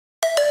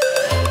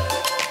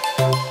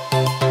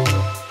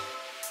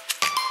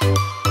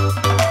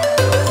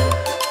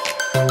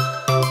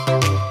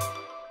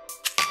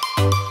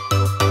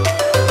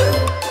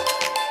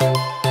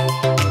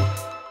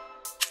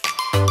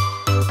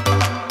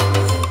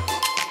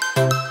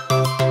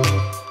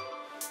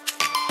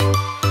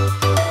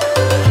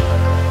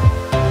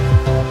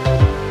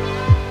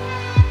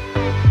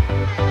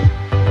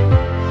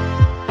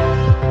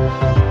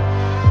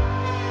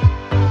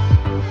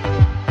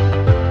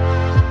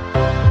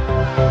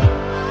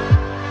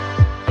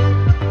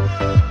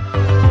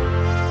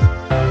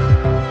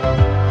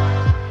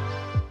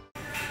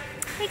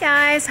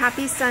guys,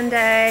 happy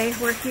Sunday.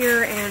 We're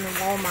here in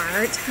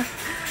Walmart.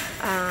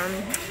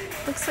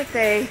 Looks like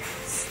they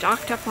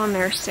stocked up on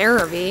their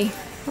CeraVe.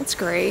 That's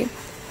great.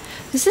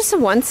 This is the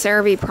one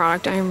CeraVe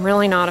product I'm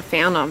really not a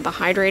fan of, the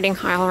Hydrating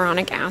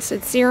Hyaluronic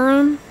Acid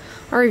Serum.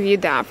 I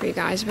reviewed that for you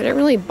guys, but it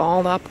really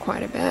balled up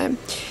quite a bit.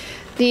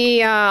 The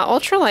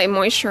Ultralight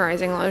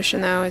Moisturizing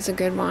Lotion, though, is a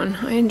good one.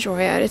 I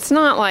enjoy it. It's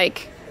not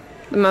like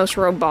the most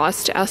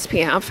robust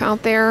SPF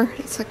out there.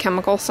 It's a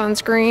chemical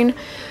sunscreen,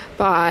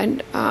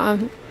 but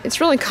it's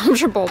really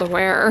comfortable to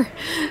wear,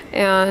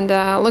 and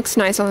looks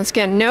nice on the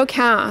skin. No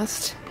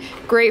cast.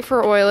 Great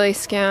for oily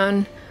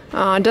skin.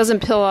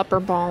 Doesn't pill up or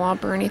ball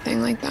up or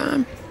anything like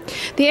that.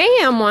 The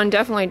AM one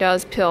definitely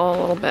does pill a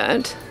little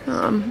bit.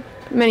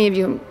 Many of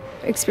you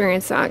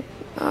experience that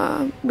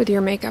with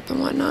your makeup and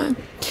whatnot.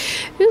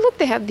 Ooh, look,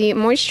 they have the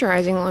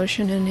moisturizing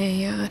lotion in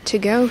a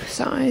to-go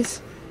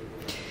size.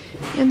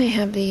 And they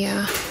have the,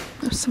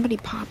 oh, somebody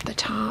popped the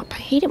top. I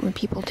hate it when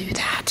people do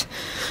that.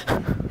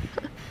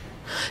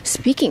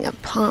 Speaking of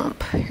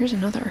pump, here's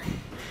another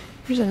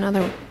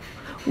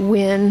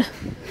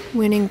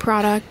winning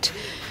product.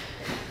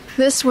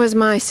 This was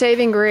my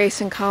saving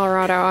grace in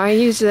Colorado. I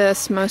used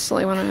this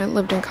mostly when I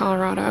lived in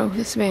Colorado.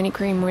 This Vanity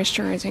Cream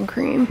Moisturizing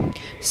Cream.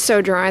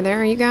 So dry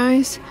there, you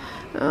guys.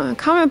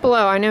 Comment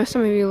below. I know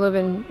some of you live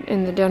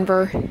in the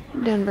Denver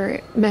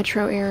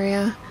metro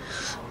area.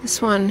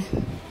 This one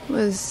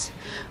was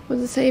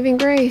a saving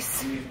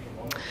grace.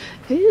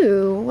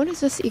 Ooh, what is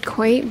this?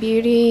 Equate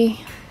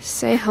Beauty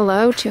Say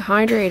Hello to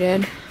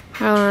Hydrated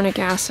Hyaluronic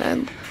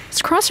Acid.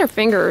 Let's cross our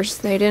fingers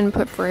they didn't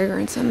put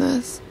fragrance in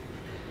this.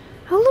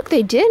 Oh, look,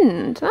 they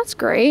didn't. That's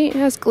great. It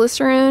has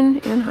glycerin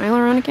and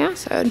hyaluronic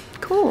acid.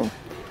 Cool.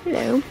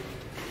 Hello.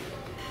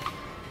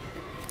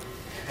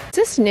 Is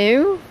this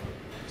new?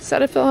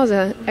 Cetaphil has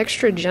an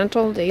extra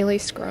gentle daily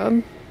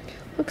scrub.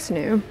 Looks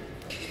new.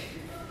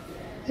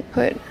 They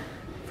put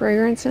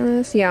fragrance in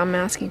this? Yeah,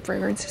 masking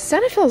fragrance.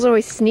 Cetaphil is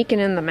always sneaking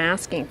in the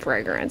masking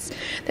fragrance.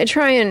 They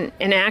try and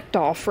enact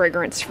all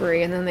fragrance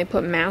free, and then they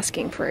put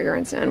masking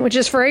fragrance in, which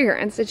is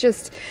fragrance. It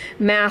just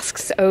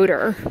masks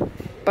odor,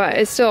 but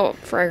it's still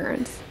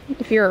fragrance.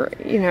 If you're,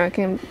 you know,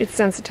 it's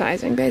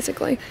sensitizing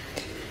basically.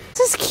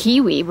 This is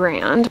Kiwi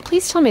brand.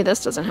 Please tell me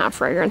this doesn't have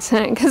fragrance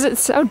in it, because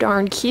it's so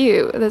darn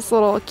cute. This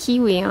little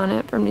kiwi on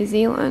it from New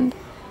Zealand.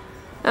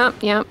 Oh,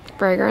 yeah,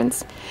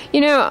 fragrance.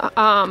 You know,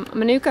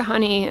 Manuka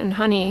honey and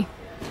honey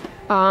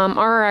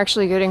are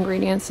actually good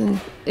ingredients, and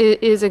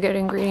it is a good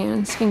ingredient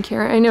in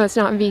skincare. I know it's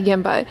not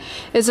vegan, but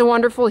it's a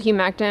wonderful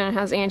humectant. It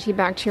has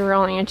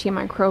antibacterial and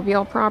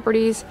antimicrobial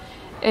properties,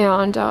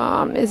 and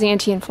is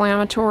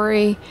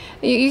anti-inflammatory.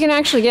 You can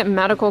actually get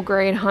medical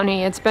grade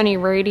honey. It's been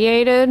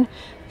irradiated,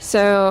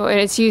 so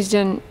it's used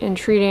in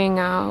treating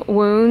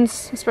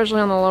wounds,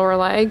 especially on the lower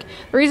leg.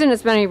 The reason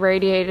it's been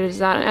irradiated is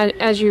that,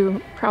 as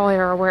you probably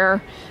are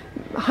aware,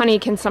 honey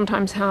can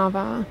sometimes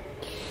have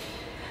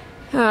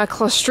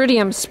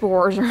Clostridium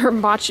spores or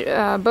Botox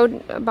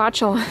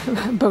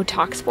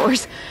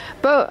spores,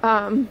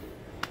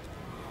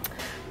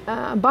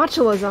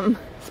 botulism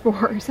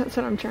spores. That's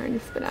what I'm trying to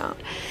spit out.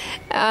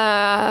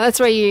 That's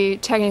why you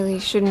technically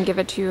shouldn't give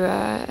it to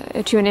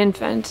an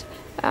infant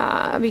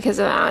because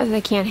of that.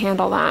 They can't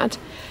handle that.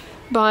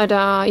 But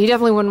you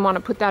definitely wouldn't want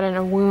to put that in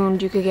a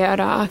wound. You could get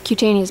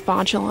cutaneous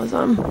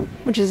botulism,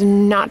 which is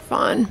not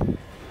fun.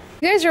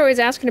 You guys are always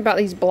asking about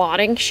these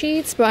blotting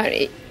sheets, but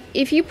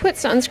if you put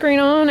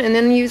sunscreen on and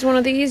then use one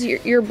of these,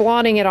 you're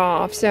blotting it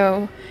off.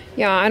 So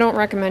yeah, I don't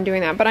recommend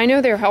doing that. But I know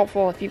they're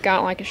helpful if you've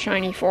got like a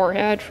shiny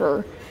forehead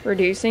for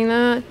reducing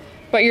that.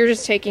 But you're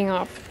just taking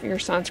off your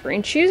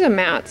sunscreen. Choose a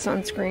matte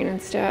sunscreen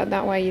instead.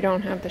 That way you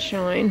don't have the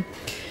shine.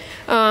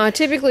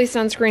 Typically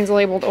sunscreens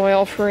labeled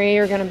oil-free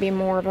are going to be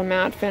more of a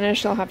matte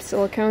finish. They'll have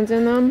silicones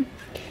in them.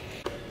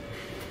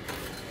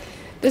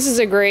 This is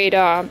a great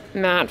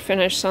matte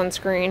finish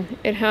sunscreen.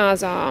 It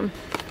has, I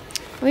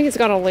think it's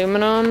got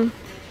aluminum.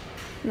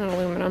 Not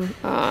aluminum,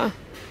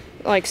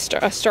 like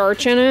a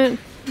starch in it.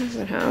 What does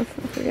it have?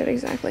 I forget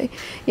exactly.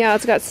 Yeah,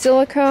 it's got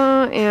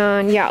silica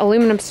and, yeah,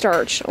 aluminum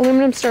starch.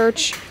 Aluminum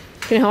starch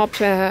can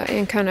help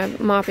in kind of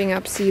mopping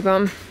up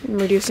sebum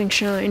and reducing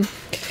shine.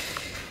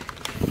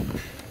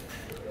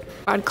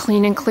 God,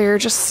 Clean and Clear,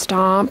 just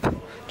stop.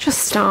 Just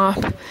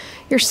stop.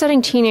 You're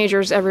setting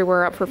teenagers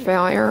everywhere up for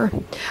failure.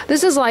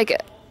 This is like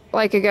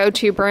a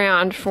go-to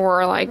brand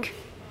for, like,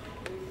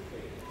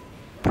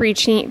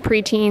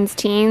 preteens,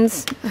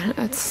 teens.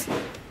 It's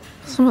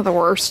some of the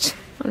worst,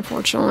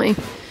 unfortunately,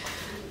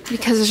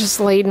 because it's just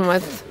laden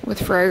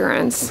with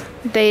fragrance.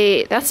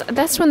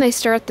 That's when they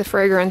start the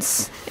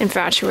fragrance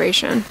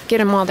infatuation. Get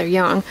them while they're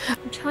young.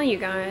 I'm telling you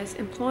guys,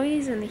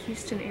 employees in the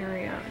Houston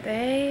area,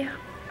 they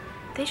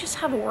just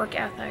have a work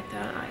ethic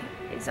that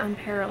is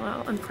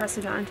unparalleled,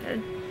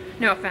 unprecedented.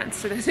 No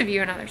offense to those of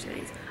you in other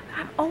cities.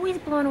 I'm always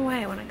blown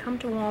away when I come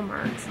to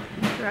Walmarts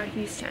throughout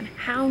Houston,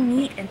 how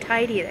neat and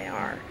tidy they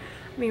are.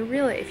 I mean,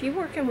 really, if you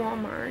work in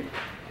Walmart,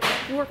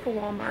 if you work for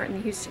Walmart in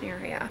the Houston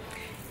area,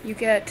 you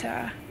get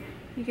a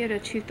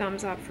 2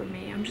 thumbs up from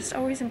me. I'm just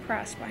always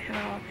impressed by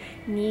how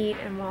neat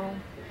and well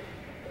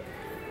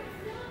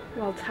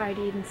well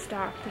tidied and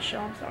stocked the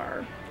shelves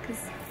are. Because,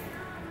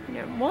 you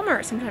know,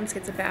 Walmart sometimes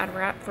gets a bad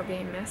rap for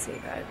being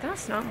messy, but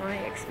that's not my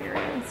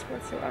experience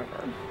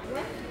whatsoever.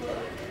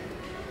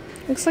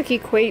 Looks like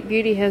Equate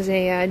Beauty has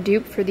a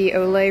dupe for the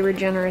Olay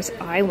Regenerous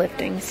Eye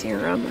Lifting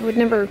Serum. I would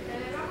never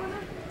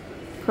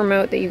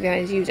promote that you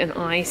guys use an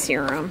eye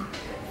serum.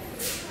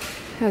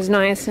 Has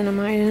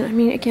niacinamide in it. I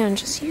mean, again,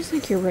 just use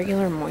like your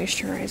regular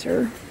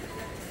moisturizer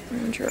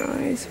around your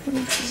eyes. What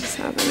else does this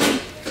have in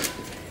it?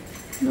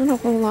 Not a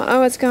whole lot.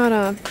 Oh, it's got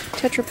a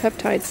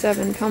tetrapeptide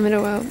 7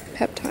 palmitoyl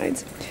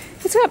peptides.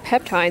 It's got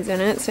peptides in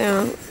it,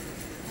 so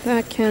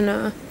that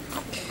can,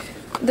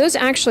 those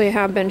actually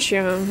have been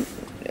shown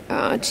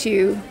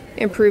to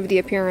improve the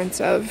appearance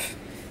of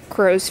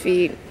crow's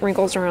feet,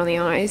 wrinkles around the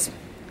eyes.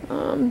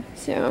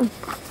 So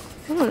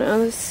I don't know.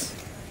 This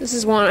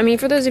is one. I mean,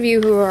 for those of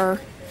you who are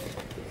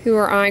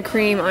eye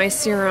cream, eye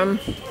serum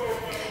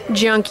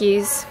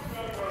junkies,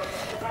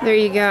 there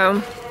you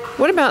go.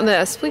 What about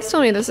this? Please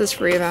tell me this is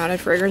free of added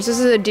fragrance. This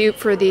is a dupe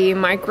for the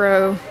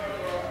micro.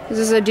 This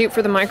is a dupe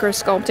for the micro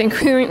sculpting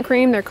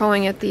cream. They're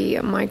calling it the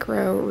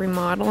micro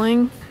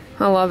remodeling.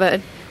 I love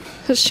it.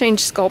 Let's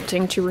change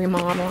sculpting to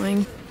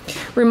remodeling.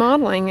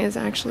 Remodeling is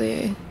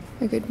actually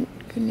a good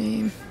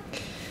name.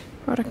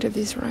 Product of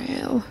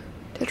Israel.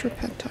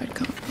 Tetrapeptide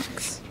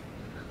complex.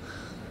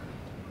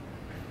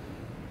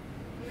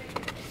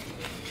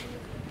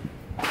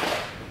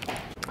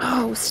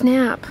 Oh,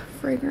 snap.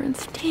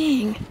 Fragrance.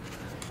 Dang.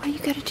 Why you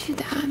gotta do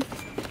that?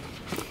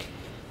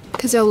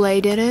 Because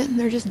Olay did it.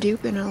 They're just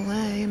duping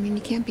Olay. I mean,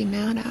 you can't be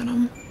mad at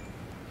them.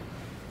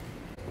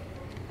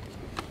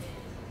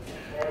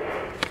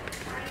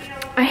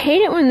 I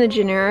hate it when the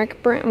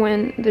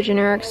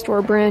generic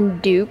store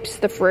brand dupes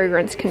the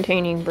fragrance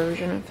containing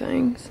version of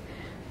things.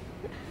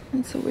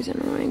 It's always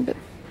annoying, but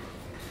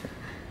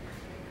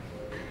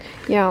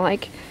yeah,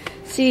 like,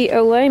 see,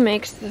 Olay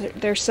makes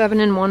their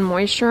 7-in-1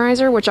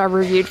 moisturizer, which I've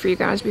reviewed for you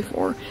guys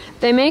before.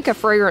 They make a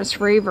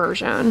fragrance-free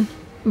version,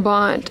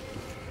 but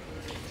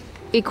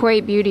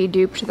Equate Beauty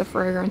duped the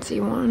fragrance-y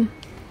one.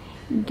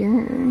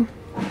 Dang,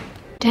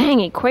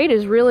 Equate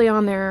is really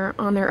on their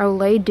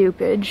Olay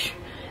dupage.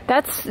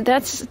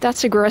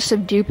 That's aggressive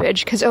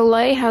dupage, because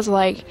Olay has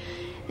like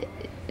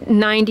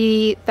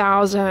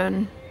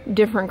 90,000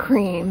 different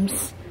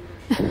creams.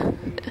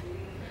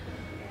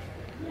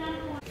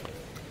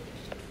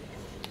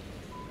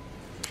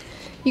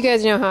 You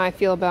guys know how I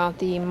feel about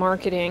the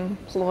marketing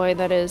ploy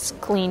that is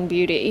Cleen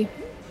Beauty.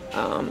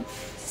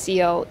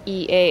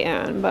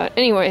 C-L-E-A-N. But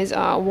anyways,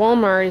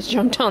 Walmart has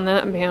jumped on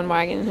that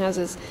bandwagon and has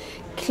this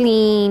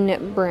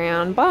Cleen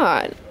brand.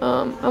 But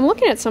I'm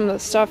looking at some of the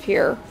stuff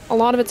here. A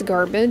lot of it's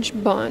garbage,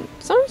 but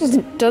some of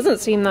it doesn't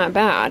seem that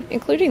bad,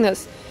 including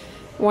this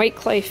white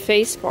clay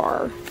face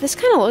bar. This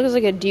kind of looks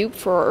like a dupe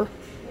for,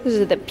 this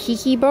is the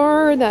Peaky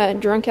bar that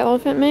Drunk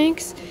Elephant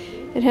makes.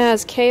 It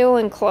has kale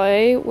and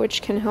clay,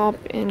 which can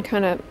help in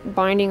kind of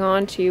binding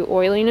on to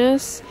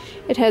oiliness.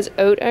 It has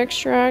oat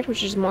extract,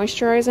 which is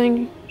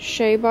moisturizing,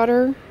 shea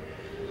butter.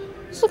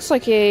 This looks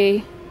like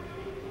a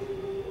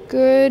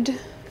good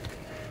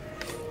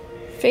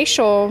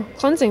facial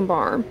cleansing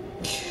bar.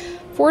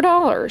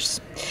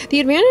 $4. The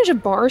advantage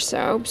of bar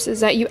soaps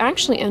is that you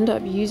actually end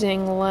up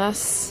using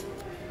less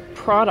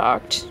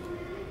product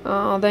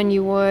than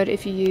you would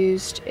if you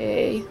used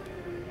a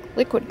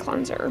liquid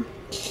cleanser.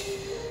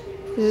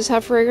 Does this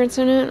have fragrance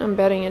in it? I'm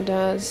betting it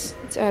does.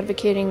 It's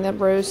advocating the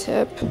rose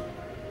hip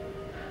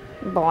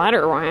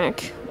bladder whack.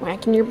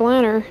 Whacking your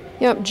bladder.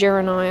 Yep,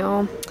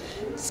 geraniol.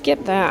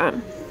 Skip that.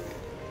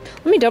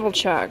 Let me double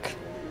check.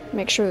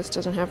 Make sure this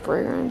doesn't have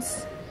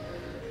fragrance.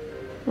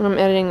 When I'm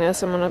editing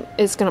this,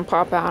 it's gonna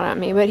pop out at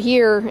me. But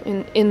here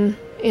in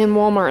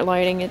Walmart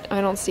lighting, I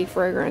don't see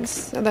fragrance.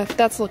 So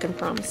that's looking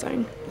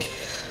promising.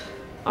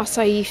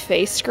 Acai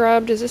face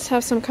scrub. Does this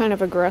have some kind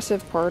of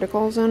aggressive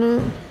particles in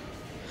it?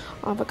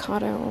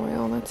 Avocado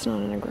oil, that's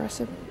not an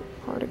aggressive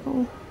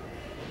particle.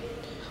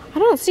 I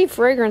don't see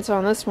fragrance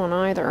on this one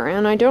either,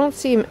 and I don't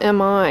see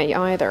MI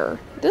either.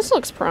 This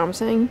looks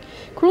promising.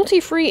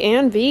 Cruelty-free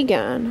and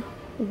vegan.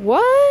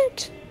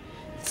 What?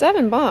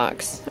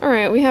 $7.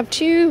 Alright, we have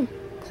 2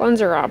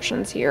 cleanser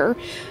options here.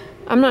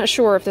 I'm not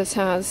sure if this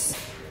has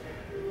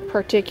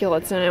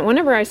particulates in it.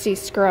 Whenever I see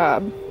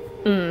scrub,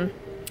 I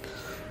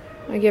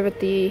give it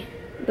the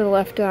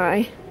left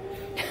eye.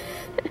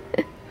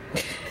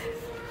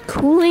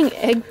 Cooling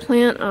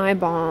eggplant eye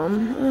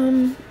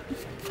balm.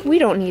 We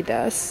don't need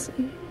this.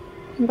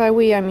 By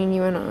we, I mean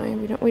you and I.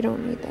 We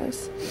don't need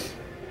this.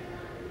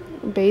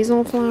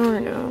 Basil flower?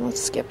 No, let's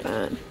skip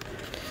that.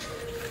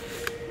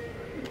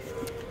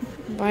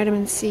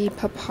 Vitamin C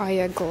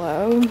papaya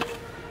glow.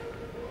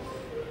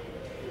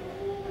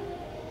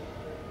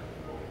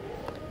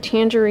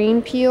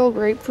 Tangerine peel,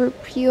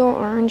 grapefruit peel,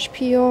 orange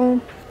peel.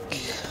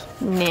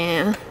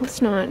 Nah,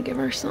 let's not give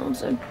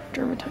ourselves a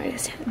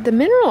dermatitis. The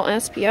mineral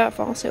SPF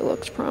also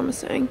looks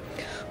promising.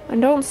 I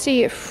don't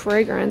see a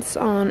fragrance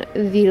on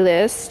the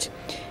list.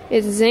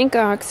 It's zinc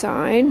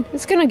oxide.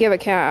 It's gonna give a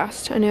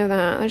cast. I know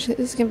that. This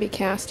is gonna be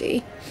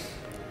casty.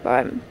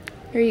 But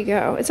There you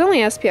go. It's only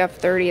SPF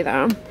 30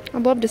 though.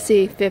 I'd love to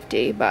see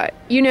 50, but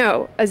you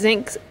know,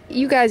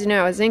 you guys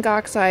know a zinc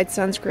oxide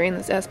sunscreen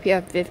that's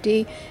SPF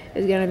 50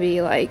 is gonna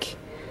be like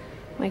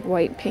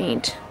white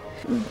paint.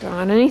 Oh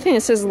God, anything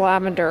that says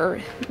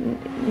lavender,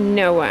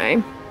 no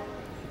way.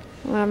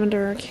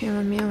 Lavender,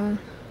 chamomile.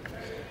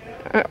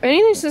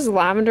 Anything that says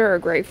lavender or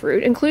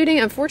grapefruit, including,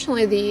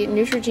 unfortunately, the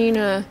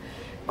Neutrogena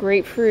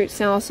grapefruit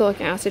salicylic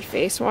acid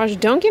face wash.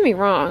 Don't get me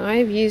wrong,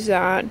 I've used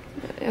that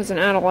as an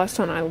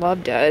adolescent. I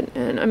loved it,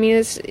 and I mean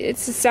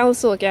it's a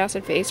salicylic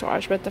acid face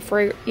wash, but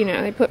you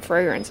know, they put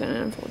fragrance in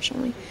it,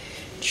 unfortunately.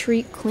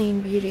 Treat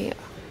Cleen Beauty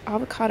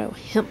avocado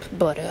hemp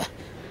butter.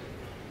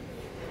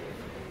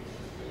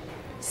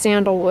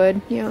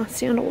 Sandalwood, yeah,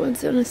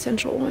 sandalwood's an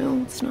essential oil.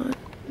 Let's not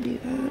do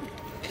that.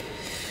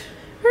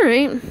 All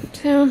right,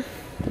 so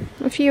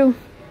a few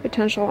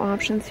potential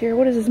options here.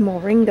 What is this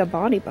moringa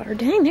body butter?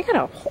 Dang, they got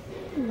a whole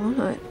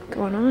lot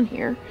going on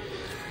here.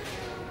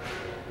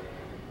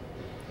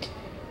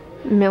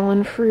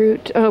 Melon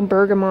fruit. Oh,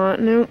 bergamot.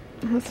 No,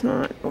 let's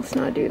not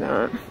do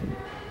that.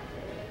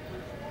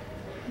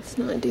 Let's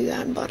not do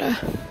that butter.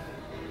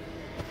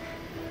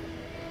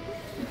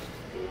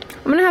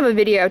 I'm gonna have a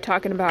video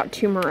talking about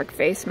turmeric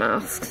face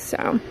masks,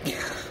 so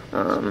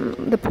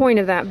the point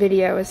of that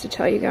video is to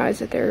tell you guys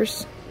that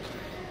there's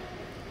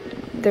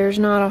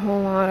not a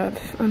whole lot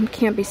of,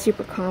 can't be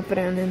super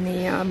confident in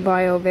the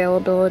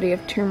bioavailability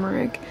of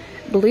turmeric.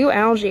 Blue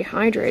algae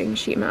hydrating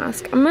sheet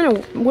mask. I'm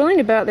willing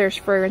to bet there's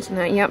fragrance in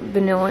that. Yep,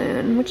 vanilla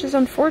in, which is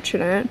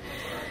unfortunate.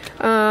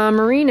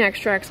 Marine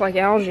extracts like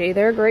algae,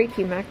 they're great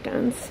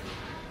humectants.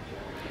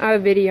 I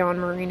have a video on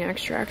marine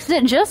extracts. Is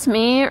it just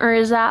me, or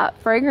is that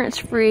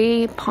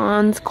fragrance-free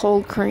Pond's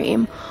cold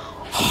cream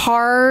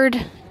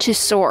hard to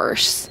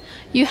source?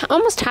 You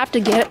almost have to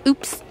get,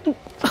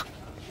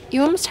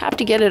 you almost have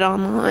to get it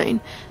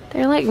online.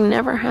 They like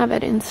never have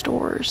it in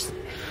stores.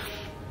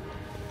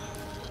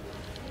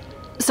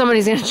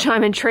 Somebody's gonna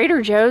chime in,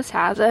 Trader Joe's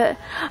has it.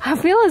 I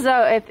feel as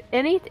though if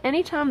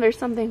anytime there's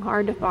something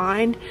hard to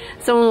find,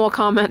 someone will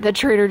comment that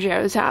Trader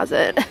Joe's has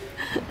it.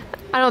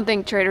 I don't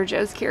think Trader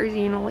Joe's carries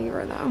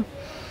Unilever though.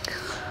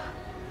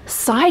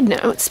 Side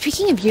note,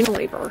 speaking of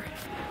Unilever,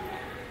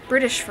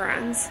 British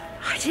friends,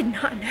 I did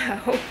not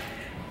know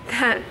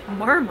that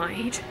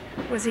Marmite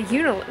was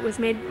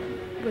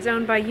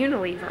owned by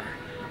Unilever.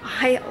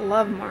 I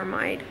love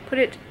Marmite. Put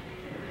it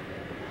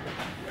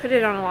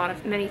on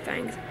many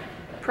things.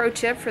 Pro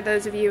tip for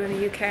those of you in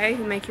the UK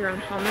who make your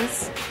own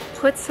hummus: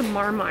 put some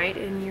Marmite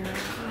in your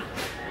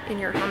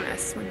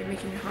hummus when you're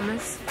making your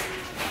hummus.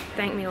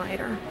 Thank me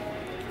later.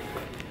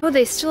 Oh,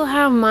 they still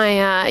have my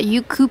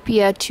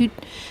Eucupia two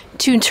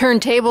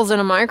turntables and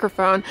a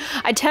microphone.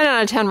 I 10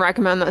 out of 10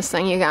 recommend this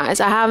thing, you guys.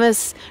 I have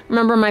this,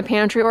 remember my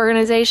pantry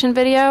organization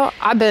video?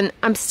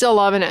 I'm still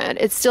loving it.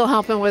 It's still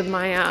helping with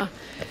my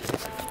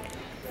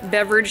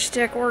beverage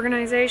stick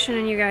organization,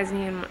 and you guys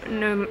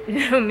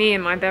know me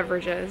and my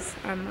beverages.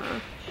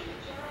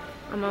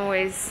 I'm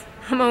always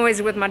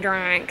with my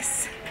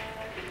drinks.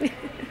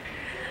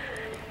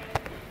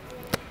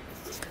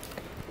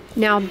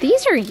 Now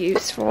these are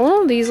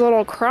useful, these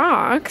little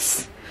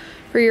crocks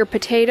for your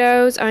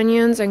potatoes,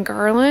 onions, and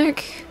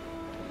garlic.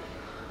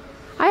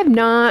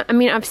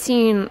 I've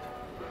seen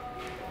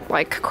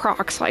like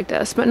crocks like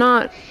this, but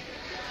not,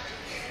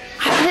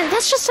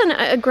 that's just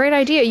a great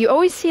idea. You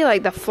always see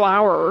like the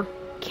flour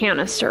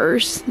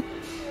canisters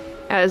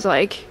as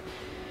like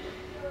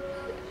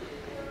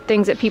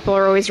things that people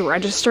are always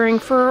registering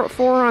for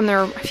on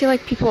their, I feel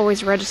like people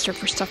always register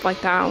for stuff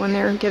like that when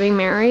they're getting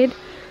married.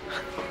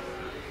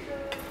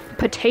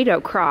 Potato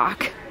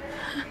crock.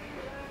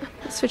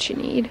 That's what you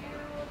need.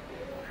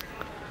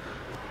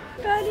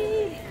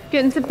 Buddy,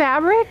 getting some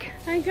fabric?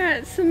 I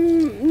got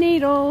some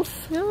needles.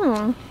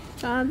 Oh.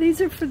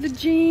 These are for the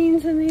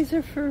jeans and these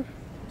are for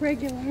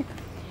regular.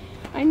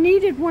 I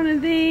needed one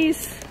of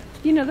these,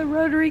 you know, the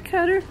rotary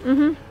cutter.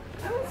 Mm-hmm.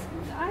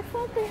 I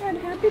thought they had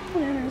happy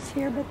planners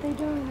here, but they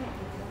don't.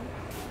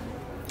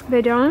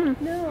 They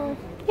don't? No.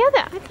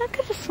 Yeah, I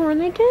could have sworn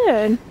they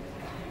did.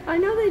 I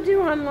know they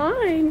do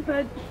online,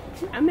 but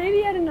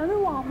maybe at another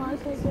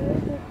Walmart they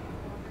do.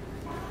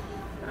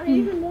 But I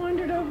even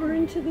wandered over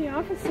into the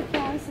office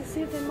supplies to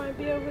see if they might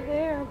be over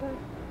there. But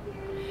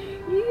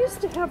you used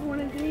to have one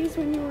of these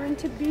when you were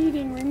into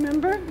beading,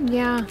 remember?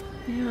 Yeah,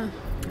 yeah.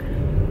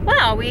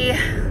 Well, we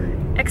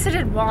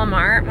exited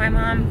Walmart. My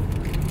mom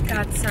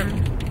got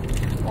some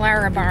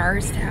Lara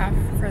bars to have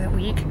for the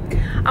week.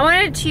 I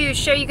wanted to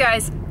show you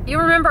guys, you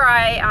remember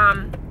I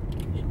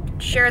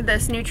shared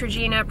this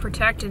Neutrogena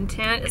Protect and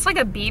Tint. It's like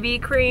a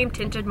BB cream,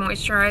 tinted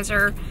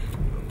moisturizer,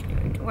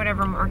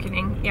 whatever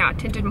marketing. Yeah,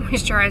 tinted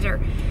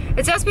moisturizer.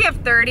 It's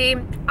SPF 30.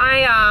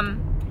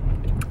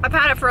 I've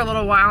had it for a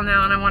little while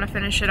now and I want to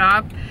finish it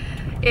up.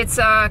 It's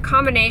a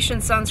combination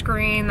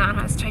sunscreen that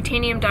has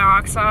titanium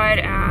dioxide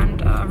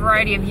and a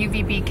variety of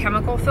UVB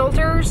chemical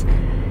filters.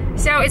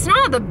 So it's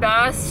not the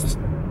best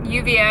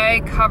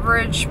UVA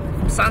coverage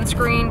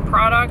sunscreen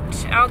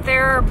product out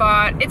there,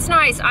 but it's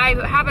nice. I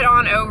have it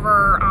on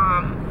over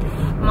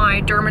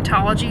my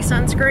dermatology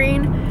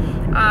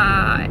sunscreen,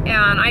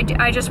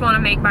 and I just want to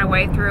make my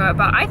way through it,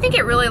 but I think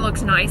it really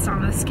looks nice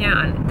on the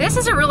skin. This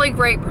is a really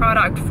great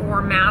product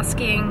for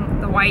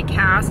masking the white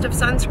cast of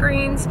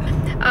sunscreens.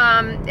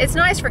 It's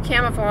nice for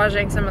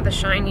camouflaging some of the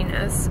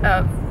shininess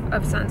of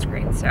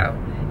sunscreen. So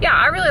yeah,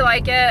 I really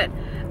like it,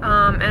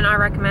 and I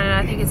recommend it.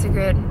 I think it's a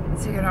good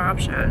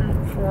option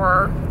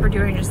for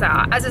doing just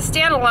that. As a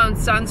standalone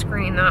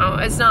sunscreen though,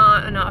 it's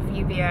not enough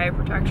UVA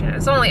protection.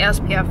 It's only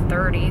SPF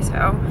 30,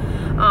 so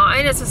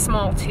and it's a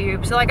small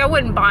tube, so like I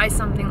wouldn't buy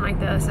something like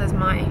this as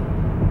my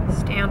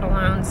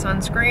standalone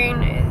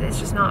sunscreen. It's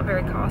just not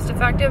very cost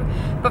effective,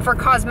 but for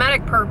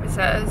cosmetic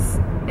purposes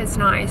it's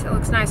nice. It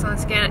looks nice on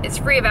the skin. It's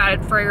free of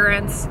added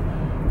fragrance.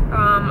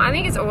 I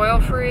think it's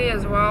oil free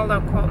as well,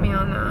 don't quote me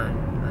on that.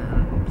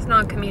 It's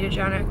not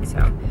comedogenic,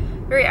 so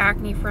very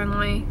acne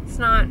friendly. It's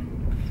not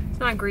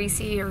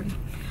greasy, or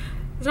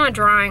it's not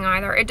drying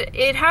either.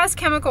 It has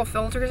chemical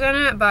filters in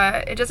it,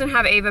 but it doesn't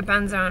have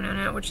avobenzone in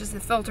it, which is the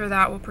filter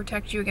that will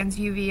protect you against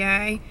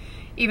UVA,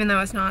 even though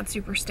it's not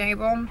super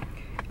stable.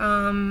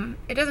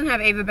 It doesn't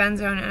have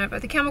avobenzone in it,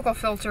 but the chemical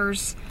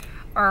filters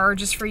are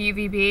just for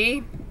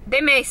UVB.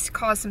 They may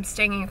cause some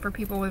stinging for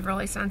people with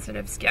really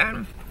sensitive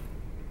skin.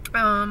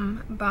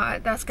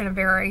 But that's gonna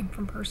vary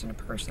from person to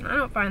person. I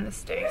don't find this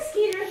sting.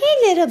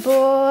 Hey, little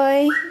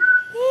boy.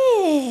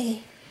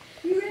 Hey.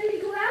 You ready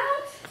to go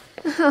out?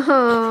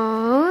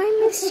 Oh,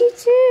 I missed you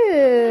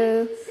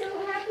too. So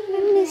happy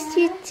I missed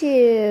you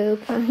too,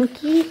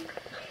 Punky.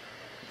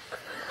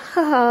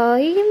 Oh,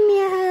 you give me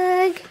a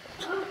hug.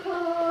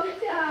 Oh,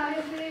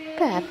 darling.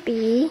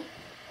 Puppy.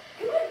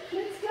 Come on,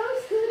 let's go,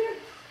 Scooter.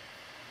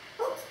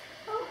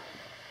 Oh.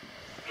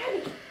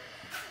 Abby.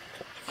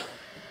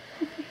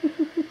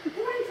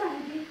 Come on,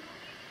 Abby.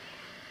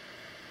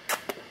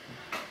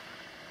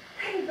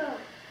 Hey, Bo.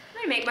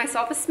 I make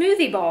myself a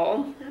smoothie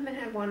bowl. I haven't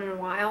had one in a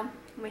while.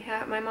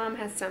 My mom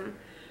has some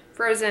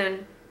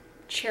frozen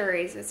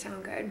cherries that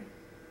sound good.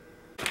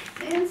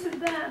 Answer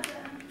that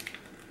then.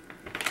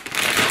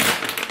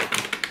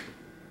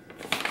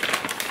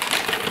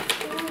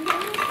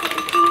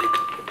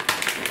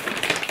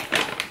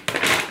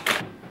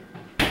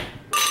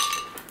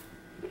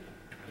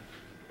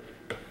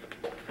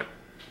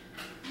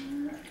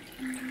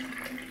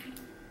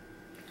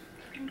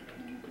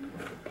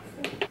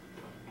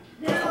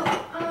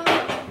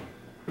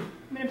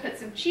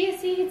 Chia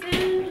seeds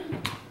in.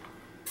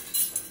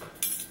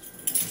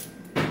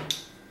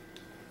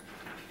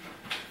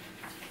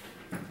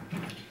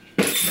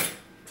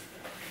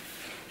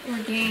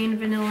 Orgain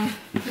vanilla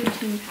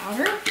protein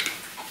powder.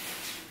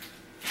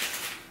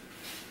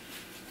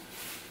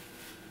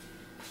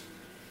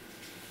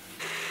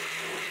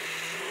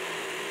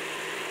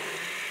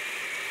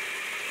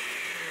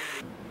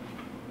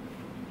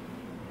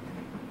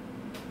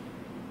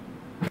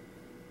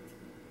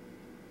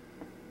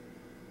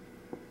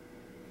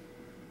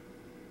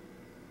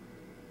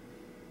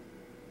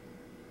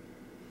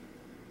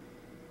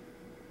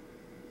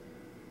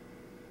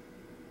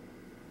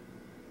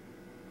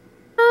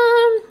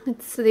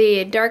 It's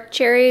the dark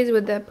cherries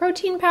with the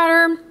protein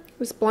powder. It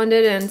was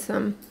blended in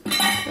some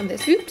of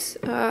this,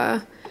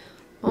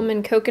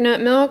 almond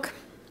coconut milk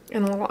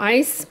and a little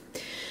ice.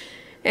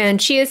 And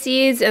chia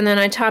seeds, and then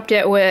I topped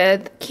it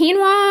with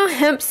quinoa,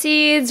 hemp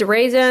seeds,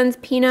 raisins,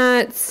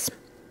 peanuts,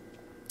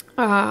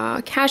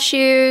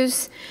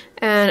 cashews,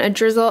 and a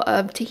drizzle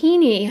of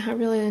tahini. I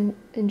really am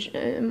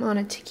on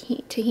a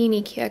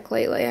tahini kick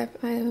lately. I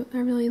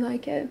really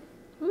like it.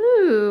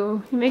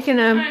 Ooh, you making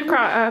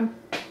a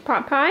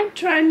pot pie?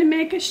 Trying to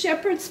make a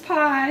shepherd's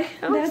pie.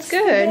 Oh, that's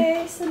good. The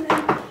base, and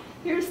then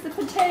here's the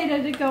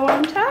potato to go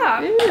on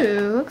top.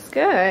 Ooh, looks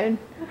good.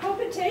 I hope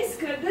it tastes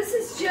good. This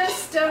is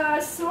just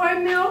soy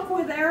milk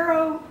with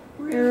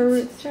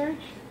arrowroot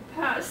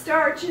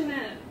starch in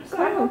it.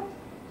 So,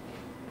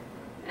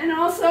 and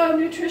also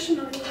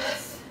nutritional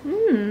yeast.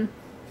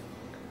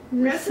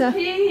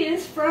 Recipe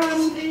is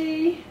from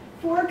the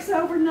Forks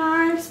Over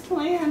Knives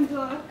plan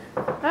book.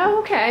 Oh,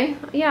 okay.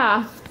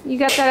 Yeah. You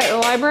got that at the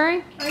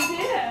library?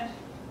 I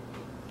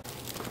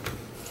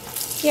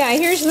did. Yeah,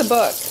 here's the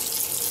book.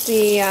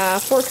 The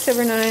Forks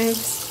Over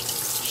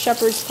Knives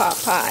Shepherd's Pot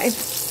Pie.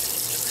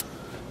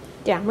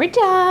 Downward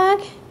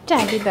dog.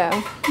 Doggy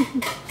bow.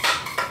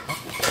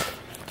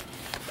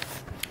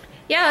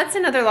 Yeah, that's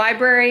another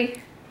library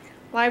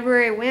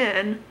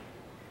win.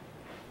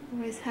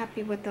 Always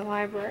happy with the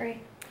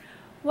library.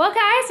 Well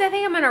guys, I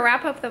think I'm going to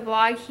wrap up the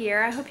vlog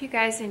here. I hope you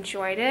guys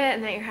enjoyed it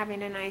and that you're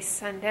having a nice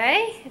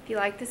Sunday. If you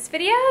like this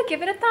video,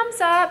 give it a thumbs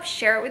up,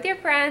 share it with your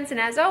friends, and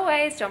as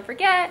always, don't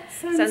forget,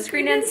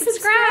 sunscreen and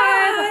subscribe.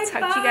 I'll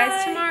talk to you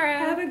guys tomorrow.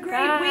 Have a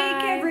great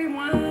week,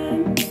 everyone.